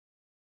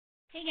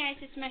Hey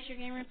guys, it's Master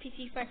Gamer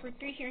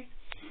PC543 here,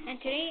 and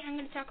today I'm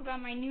going to talk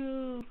about my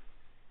new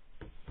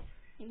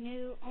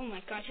oh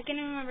my gosh, I can't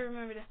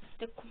remember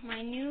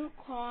my new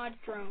quad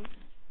drone.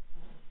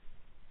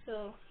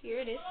 So here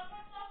it is,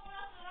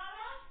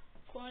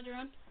 quad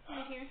drone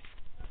right here.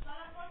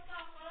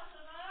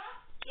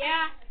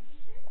 Yeah,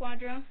 quad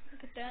drone.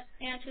 Look at that.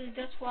 It actually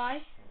does fly.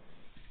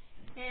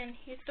 And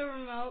here's the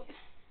remote,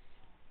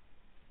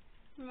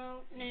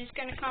 and it's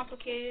kind of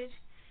complicated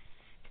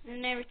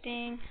and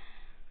everything.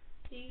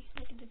 See,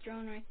 look at the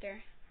drone right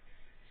there.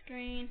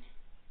 Screen.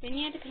 Then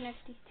you have to connect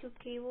these two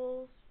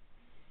cables.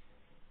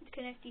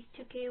 Connect these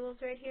two cables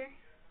right here.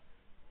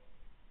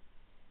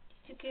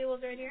 These two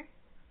cables right here.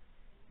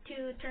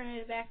 To turn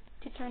it back,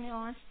 to turn it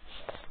on.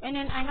 And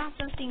then I got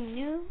something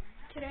new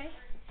today.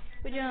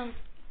 Which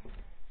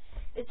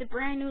it's a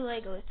brand new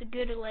Lego. It's a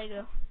good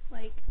Lego.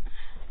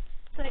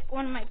 It's like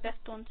one of my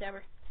best ones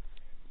ever.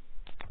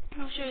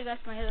 I'll show you guys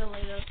my other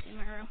Legos in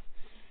my room.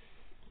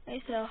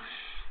 Okay, so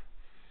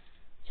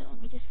let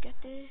me just get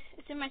this.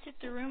 It's in my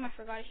sister's room. I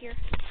forgot it here.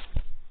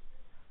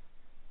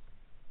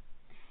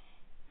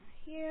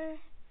 Here.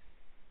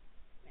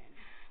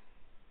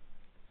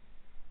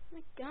 Oh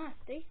my god,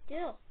 stay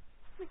still.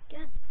 Oh my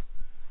god.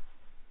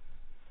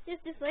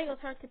 This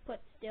Lego's hard to put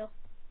still.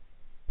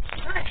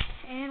 Alright,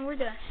 and we're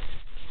done.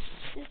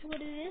 This is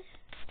what it is.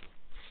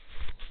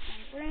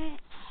 My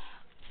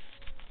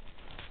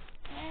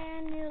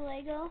brand new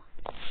Lego.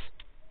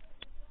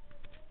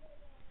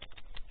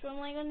 From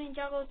Lego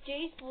Ninjago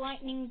Jace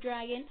Lightning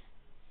Dragon.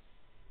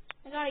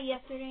 I got it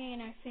yesterday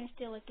and I finished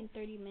it like in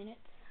 30 minutes.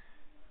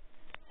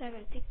 So I'm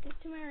going to take this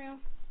to my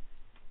room.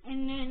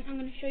 And then I'm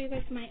going to show you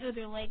guys my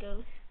other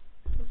Legos.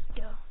 Let's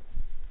go.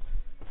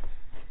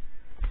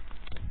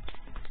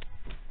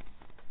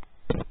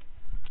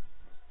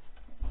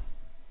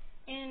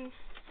 And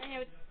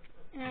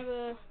I have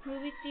a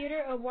movie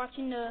theater of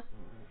watching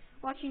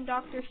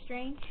Doctor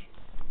Strange.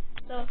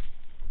 So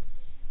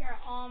here are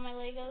all my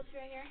Legos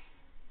right here.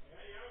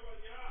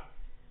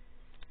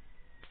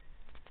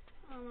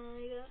 All my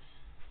Legos.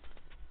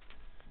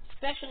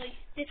 Especially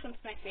this one's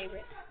my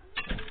favorite.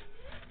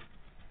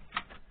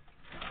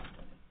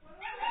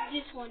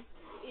 This one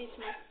is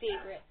my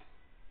favorite.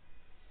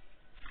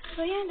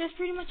 So yeah, that's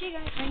pretty much it,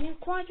 guys. My new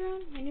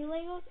quadrant, my new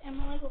Legos, and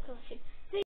my Lego collection.